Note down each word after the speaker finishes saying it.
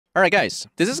Alright guys,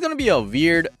 this is gonna be a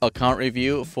weird account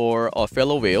review for a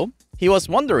fellow whale. He was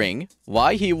wondering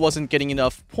why he wasn't getting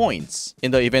enough points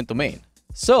in the event domain.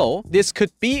 So, this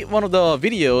could be one of the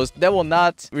videos that will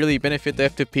not really benefit the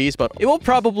F2Ps, but it will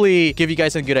probably give you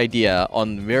guys a good idea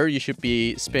on where you should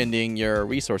be spending your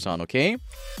resource on, okay?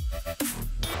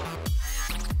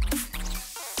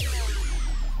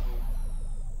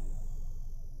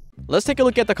 Let's take a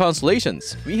look at the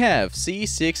constellations. We have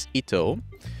C6 Ito,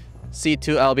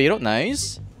 C2 Albedo,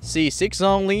 nice. C6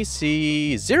 only,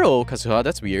 C0 Kazuha,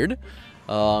 that's weird.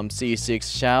 C6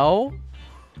 Xiao,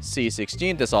 C6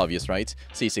 Jin, that's obvious, right?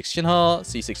 C6 Shinha,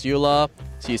 C6 Yula,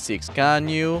 C6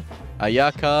 Ganyu,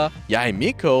 Ayaka,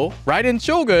 Yaemiko, Raiden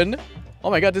Shogun.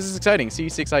 Oh my god, this is exciting.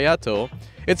 C6 Ayato.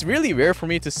 It's really rare for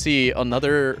me to see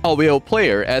another whale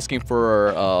player asking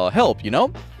for help, you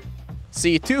know?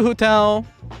 C2 Hutao,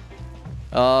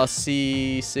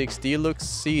 C6 Deluxe,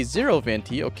 C0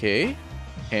 Venti, okay.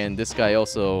 And this guy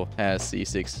also has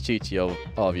C6 Chichio,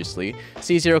 obviously.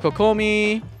 C0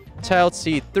 Kokomi, Child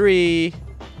C3.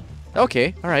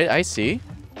 Okay, alright, I see.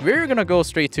 We're gonna go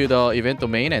straight to the event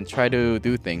domain and try to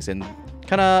do things and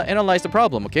kinda analyze the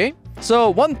problem, okay? So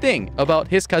one thing about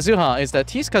his Kazuha is that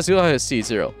his Kazuha is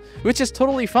C0, which is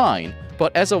totally fine.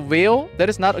 But as a whale, that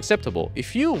is not acceptable.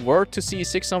 If you were to see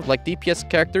 6 some like DPS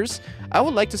characters, I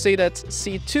would like to say that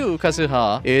C2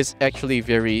 Kazuha is actually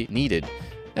very needed.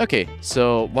 Okay,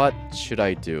 so what should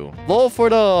I do? Well, for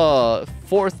the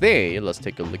 4th day, let's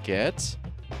take a look at...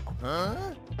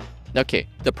 Okay,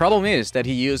 the problem is that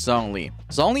he used Zhongli.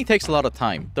 Zhongli takes a lot of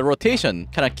time. The rotation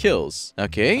kind of kills.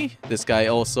 Okay, this guy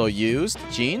also used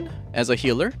Jin as a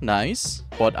healer. Nice.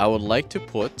 But I would like to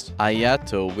put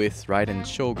Ayato with Raiden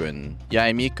Shogun.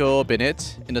 Yaemiko,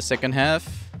 Bennett in the second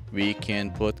half. We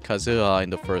can put Kazuha in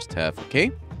the first half,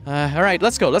 okay? Alright,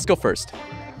 let's go. Let's go first.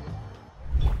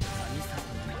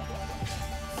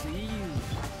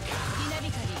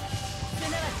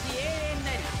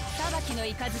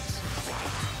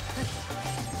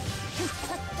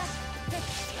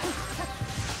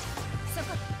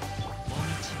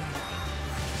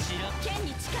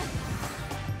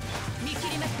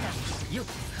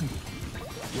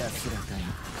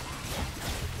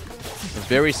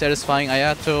 Very satisfying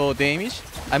Ayato damage.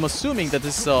 I'm assuming that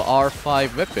this is a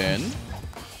R5 weapon.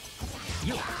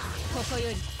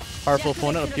 Powerful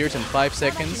opponent appears in 5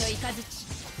 seconds.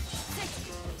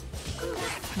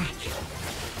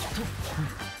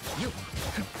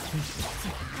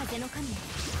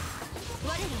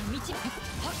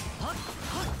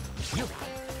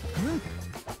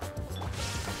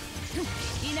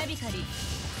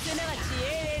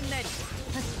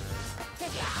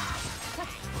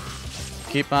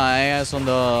 Keep my eyes on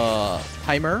the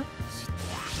timer.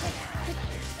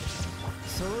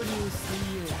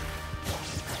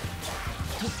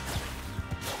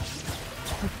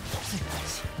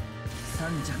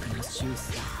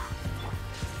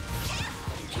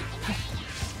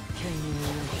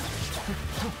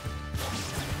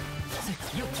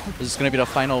 This is gonna be the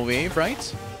final wave, right?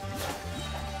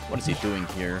 What is he doing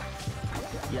here?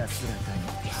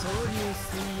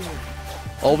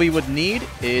 All we would need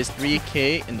is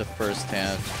 3k in the first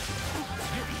half.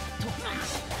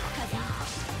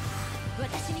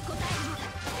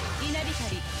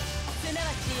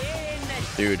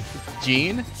 Dude,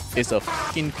 Jean is a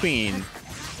fucking queen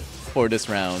for this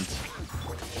round.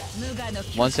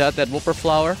 One shot that Whooper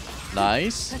Flower.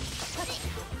 Nice.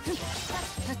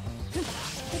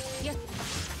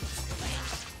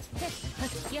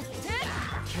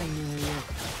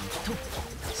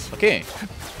 Okay.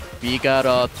 We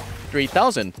got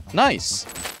 3,000. Nice.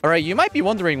 Alright, you might be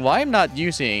wondering why I'm not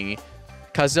using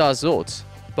Kazuha's ult.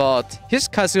 But his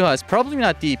Kazuha is probably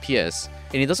not DPS.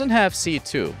 And he doesn't have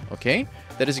C2. Okay?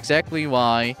 That is exactly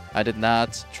why I did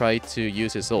not try to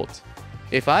use his ult.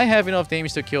 If I have enough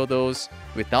damage to kill those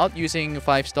without using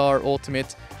 5-star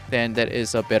ultimate, then that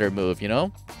is a better move, you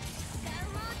know?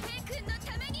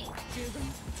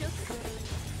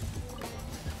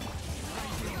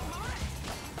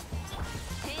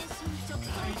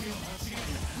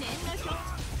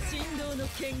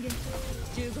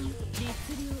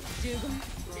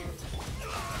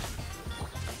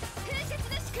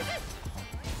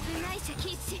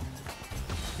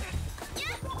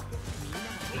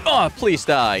 Oh, please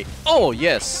die. Oh,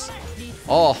 yes.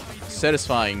 Oh,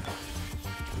 satisfying.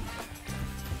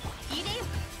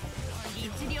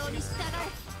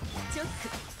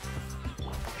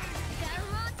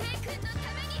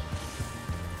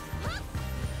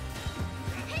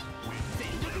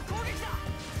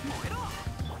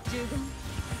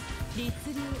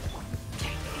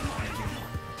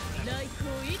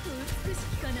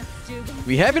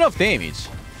 We have enough damage.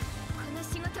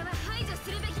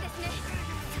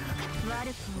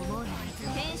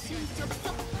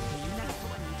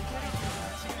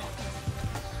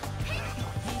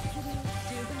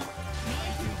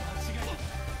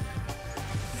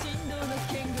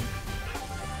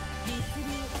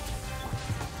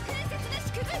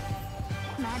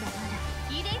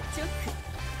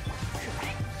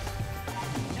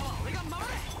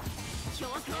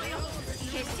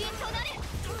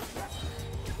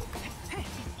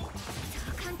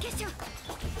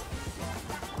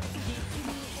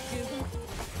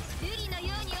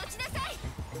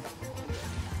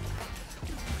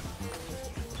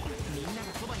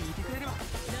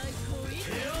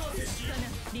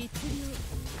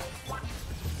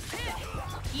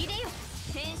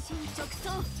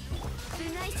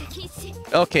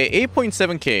 Okay,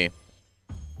 8.7k.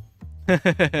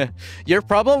 Your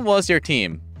problem was your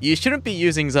team. You shouldn't be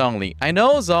using Zhongli. I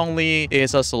know Zhongli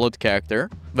is a solid character.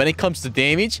 When it comes to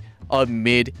damage, a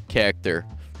mid character.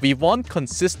 We want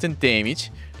consistent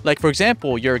damage. Like for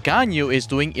example, your Ganyu is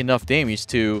doing enough damage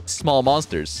to small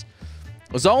monsters.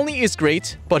 Zhongli is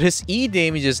great, but his E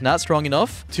damage is not strong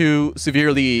enough to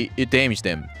severely damage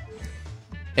them.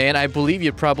 And I believe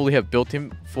you probably have built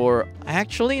him for...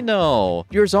 Actually, no.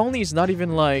 Your Zhongli is not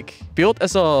even like built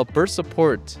as a burst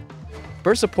support.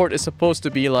 Burst support is supposed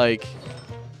to be like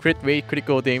crit rate,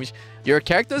 critical damage. Your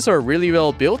characters are really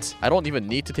well built. I don't even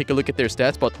need to take a look at their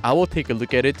stats, but I will take a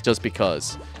look at it just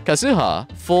because.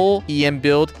 Kazuha, full EM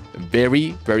build,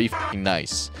 very, very f***ing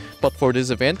nice. But for this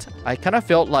event, I kind of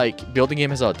felt like building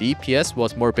him as a DPS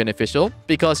was more beneficial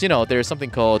because, you know, there's something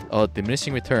called a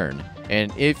diminishing return.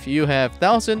 And if you have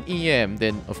 1000 EM,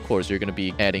 then of course you're going to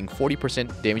be adding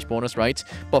 40% damage bonus, right?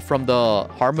 But from the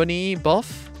Harmony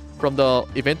buff, from the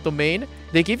event domain,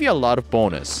 they give you a lot of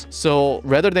bonus. So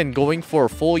rather than going for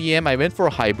full EM, I went for a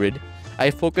hybrid. I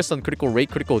focused on critical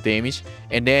rate, critical damage,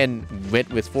 and then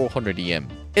went with 400 EM.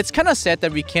 It's kind of sad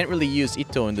that we can't really use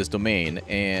Itto in this domain,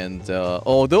 and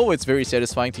although it's very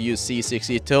satisfying to use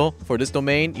C6 Itto, for this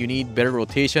domain, you need better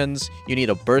rotations, you need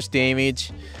a burst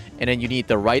damage, and then you need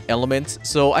the right elements.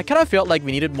 So I kind of felt like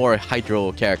we needed more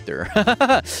Hydro character.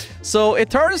 So it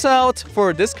turns out,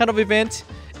 for this kind of event,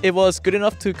 it was good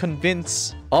enough to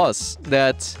convince us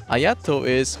that Ayato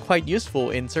is quite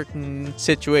useful in certain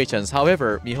situations.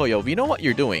 However, Mihoyo, we know what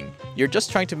you're doing. You're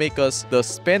just trying to make us, the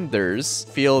spenders,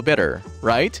 feel better,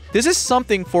 right? This is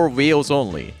something for whales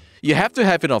only. You have to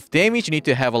have enough damage, you need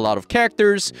to have a lot of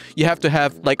characters, you have to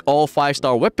have like all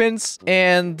 5-star weapons,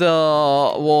 and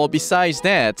well, besides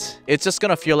that, it's just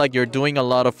gonna feel like you're doing a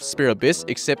lot of Spirit Abyss,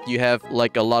 except you have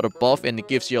like a lot of buff and it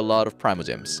gives you a lot of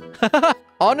Primogems.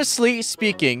 Honestly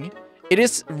speaking, it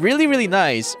is really, really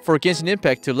nice for Genshin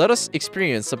Impact to let us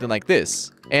experience something like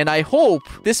this. And I hope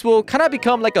this will kind of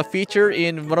become like a feature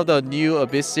in one of the new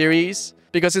Abyss series.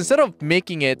 Because instead of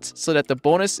making it so that the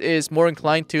bonus is more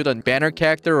inclined to the banner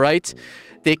character, right?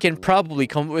 They can probably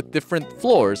come up with different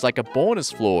floors, like a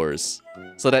bonus floors.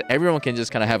 So that everyone can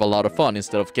just kind of have a lot of fun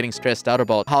instead of getting stressed out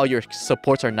about how your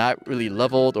supports are not really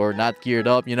leveled or not geared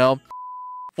up, you know?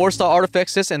 4-star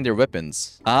artifacts and their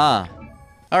weapons. Ah.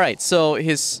 Alright, so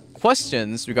his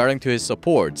questions regarding to his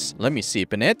supports. Let me see,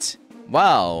 Bennett.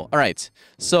 Wow. Alright.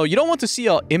 So you don't want to see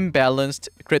an imbalanced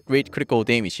crit rate critical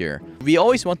damage here. We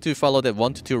always want to follow that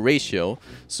 1-to-2 ratio.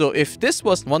 So if this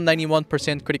was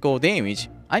 191% critical damage,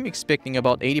 I'm expecting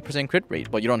about 80% crit rate,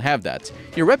 but you don't have that.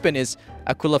 Your weapon is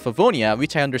Aquila Favonia,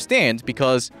 which I understand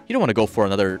because you don't want to go for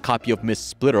another copy of Miss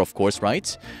Splitter, of course,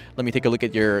 right? Let me take a look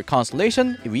at your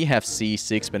constellation. We have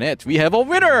C6 Bennett. We have a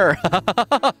winner!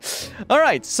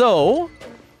 Alright, so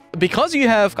because you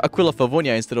have Aquila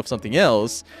Favonia instead of something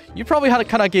else, you probably had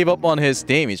kind of gave up on his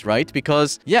damage, right?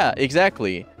 Because, yeah,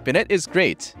 exactly. Bennett is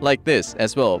great, like this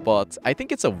as well, but I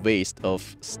think it's a waste of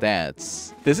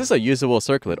stats. This is a usable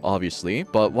circlet, obviously,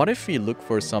 but what if we look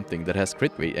for something that has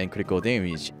crit rate and critical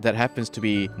damage that happens to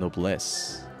be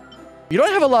Noblesse? You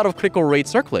don't have a lot of critical rate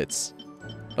circlets.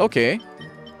 Okay.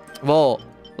 Well,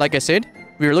 like I said,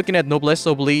 we're looking at Noblesse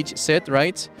Oblige set,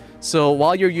 right? So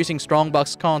while you're using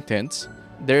Strongbox content,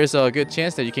 there's a good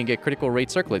chance that you can get critical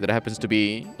rate circlet that happens to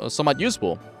be somewhat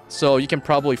useful. So you can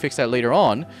probably fix that later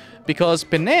on, because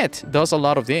Bennett does a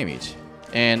lot of damage.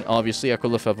 And obviously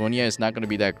Aquila Favonia is not going to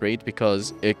be that great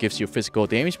because it gives you physical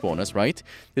damage bonus, right?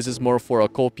 This is more for a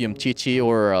Copium Chichi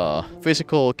or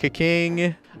physical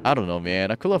kicking. I don't know, man.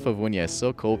 Aquila Favonia is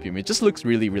so copium. It just looks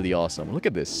really, really awesome. Look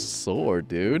at this sword,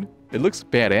 dude. It looks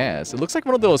badass. It looks like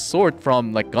one of those swords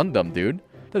from like Gundam, dude.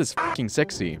 That is fucking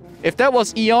sexy. If that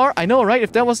was ER, I know, right?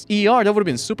 If that was ER, that would have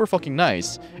been super fucking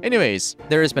nice. Anyways,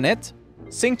 there is Bennett.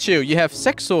 Xingqiu, you have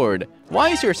Sex Sword. Why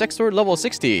is your Sex Sword level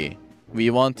 60? We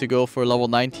want to go for level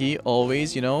 90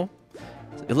 always, you know?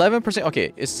 11%.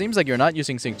 Okay, it seems like you're not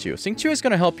using Xingqiu. Xingqiu is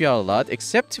going to help you out a lot,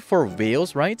 except for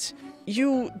Veils, right?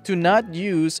 You do not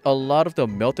use a lot of the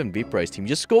Melt and Vaporize team.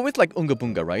 Just go with like Unga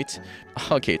Bunga, right?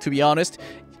 Okay, to be honest,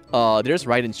 there's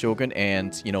Raiden Shogun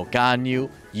and, you know, Ganyu,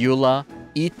 Eula,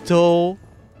 Ito.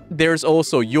 There's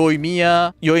also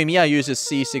Yoimiya. Yoimiya uses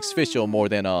C6 Fischl more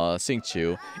than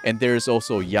Xingqiu. And there's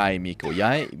also Yae Miko.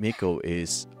 Yae Miko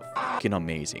is fucking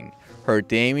amazing. Her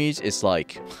damage is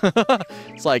like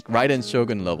it's like Raiden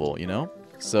Shogun level, you know?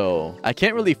 So I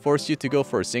can't really force you to go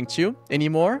for Xingqiu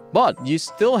anymore, but you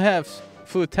still have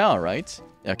Fu Tao, right?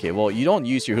 Okay, well, you don't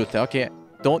use your Fu Tao. Okay,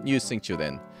 don't use Xingqiu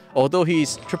then. Although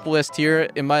he's triple S tier,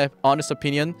 in my honest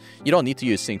opinion, you don't need to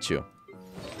use Xingqiu.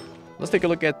 Let's take a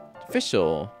look at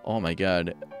Fischl. Oh my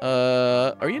god.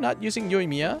 Are you not using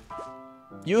Yoimiya?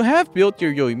 You have built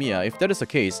your Yoimiya. If that is the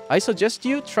case, I suggest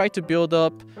you try to build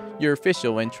up your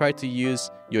Fischl and try to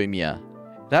use Yoimiya.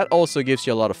 That also gives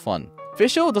you a lot of fun.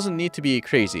 Fischl doesn't need to be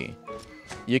crazy.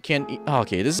 You can...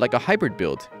 okay, this is like a hybrid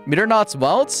build. Middernaut's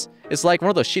Waltz is like one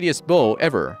of the shittiest bow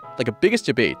ever. Like a biggest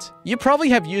debate. You probably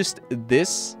have used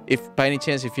this, if by any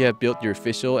chance, if you have built your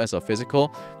Fischl as a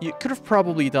physical. You could have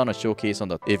probably done a showcase on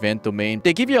the event domain.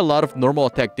 They give you a lot of normal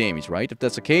attack damage, right? If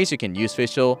that's the case, you can use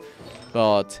Fischl.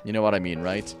 But you know what I mean,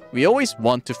 right? We always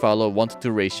want to follow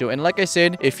 1-to-2 ratio. And like I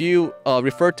said, if you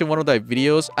refer to one of the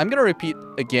videos, I'm going to repeat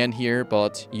again here,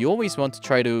 but you always want to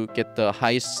try to get the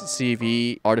highest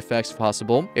CV artifacts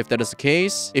possible. If that is the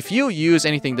case, if you use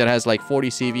anything that has like 40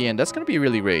 CV, and that's going to be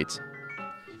really great.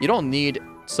 You don't need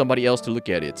somebody else to look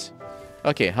at it.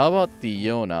 Okay, how about the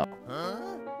Yona?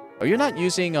 Are you not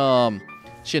using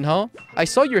Shinho? I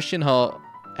saw your Shinho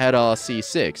at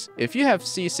C6. If you have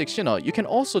C6 Shinho, you can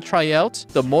also try out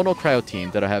the Mono Cryo team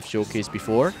that I have showcased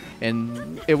before,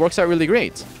 and it works out really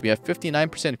great. We have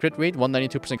 59% crit rate,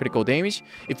 192% critical damage.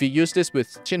 If you use this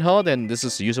with Shinho, then this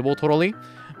is usable totally.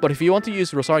 But if you want to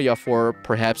use Rosaria for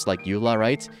perhaps like Eula,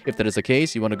 right? If that is the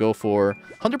case, you want to go for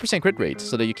 100% crit rate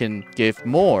so that you can give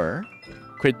more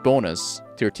crit bonus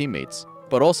to your teammates.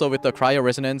 But also with the Cryo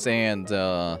Resonance and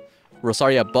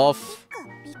Rosaria buff,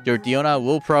 your Diona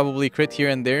will probably crit here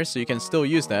and there, so you can still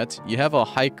use that. You have a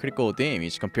high critical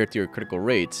damage compared to your critical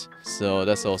rate, so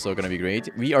that's also going to be great.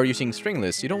 We are using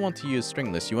Stringless. You don't want to use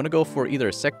Stringless. You want to go for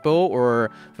either Sekbo or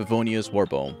Vivonia's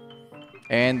Warbow.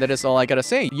 And that is all I gotta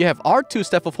say. You have R2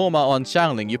 Step of Homa on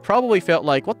Xiangling. You probably felt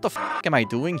like, what the f*** am I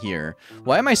doing here?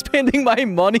 Why am I spending my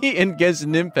money in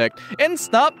Genshin Impact? And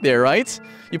stop there, right?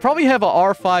 You probably have a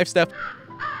R5 Step...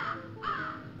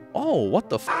 Oh, what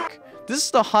the f***? This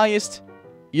is the highest...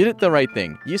 You did the right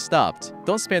thing. You stopped.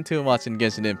 Don't spend too much in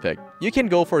Genshin Impact. You can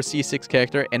go for a C6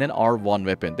 character and an R1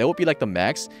 weapon. That would be like the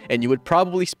max. And you would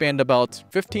probably spend about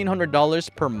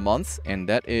 $1,500 per month. And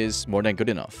that is more than good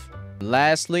enough.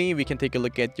 Lastly, we can take a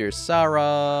look at your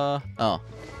Sarah. Oh.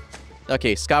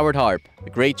 Okay, Skyward Harp.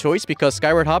 Great choice because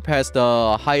Skyward Harp has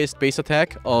the highest base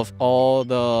attack of all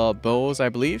the bows, I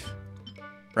believe.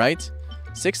 Right?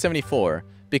 674.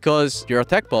 Because your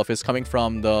attack buff is coming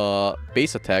from the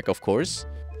base attack, of course.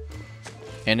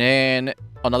 And then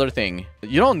another thing.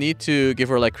 You don't need to give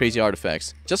her like crazy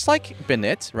artifacts. Just like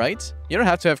Bennett, right? You don't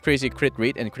have to have crazy crit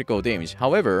rate and critical damage.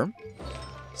 However...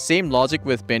 same logic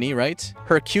with Benny, right?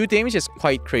 Her Q damage is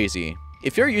quite crazy.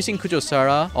 If you're using Kujo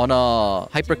Sara on a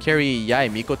Hyper Carry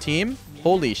Yae Miko team,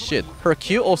 holy shit. Her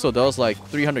Q also does like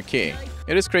 300k.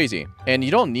 It is crazy. And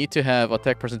you don't need to have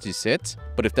attack percentage set,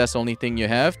 but if that's the only thing you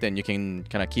have, then you can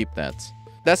kind of keep that.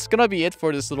 That's gonna be it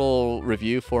for this little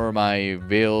review for my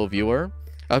Veil viewer.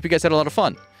 I hope you guys had a lot of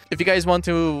fun. If you guys want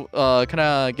to kind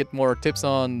of get more tips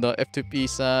on the F2P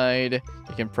side,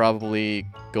 you can probably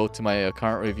go to my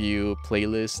current review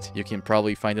playlist. You can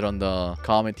probably find it on the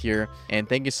comment here. And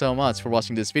thank you so much for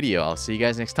watching this video. I'll see you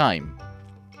guys next time.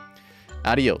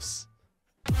 Adios.